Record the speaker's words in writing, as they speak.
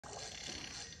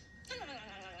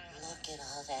at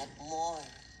all that warm,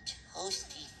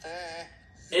 toasty fur.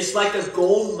 It's like a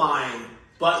gold mine,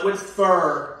 but with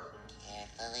fur.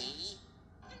 Carefully.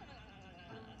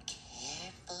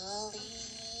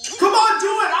 Come on, do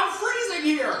it! I'm freezing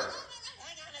here!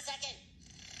 Hang on a second.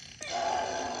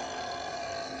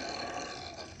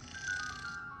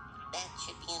 That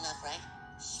should be enough, right?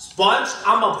 Sponge,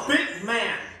 I'm a big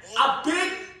man. A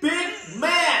big, big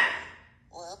man!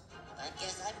 Well, I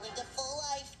guess I've lived a full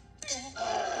life.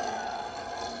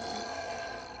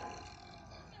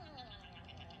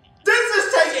 This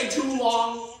is taking too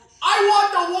long! I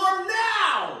want the worm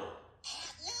now!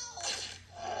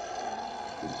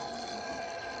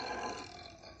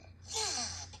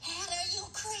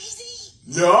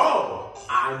 No,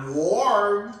 I'm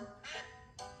warm.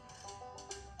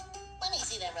 Let me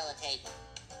see that roll of tape.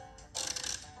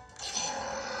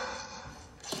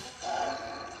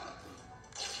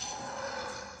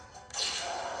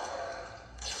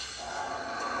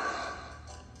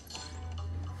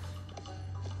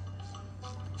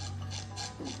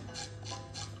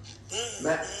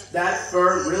 That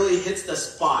fur really hits the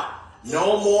spot.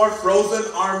 No more frozen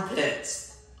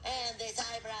armpits. And this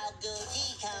eyebrow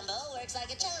goatee combo works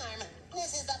like a charm.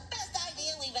 This is the best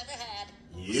idea we've ever had.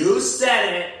 You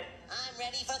said it. I'm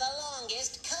ready for the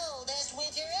longest, coldest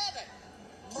winter ever.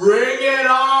 Bring it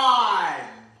on!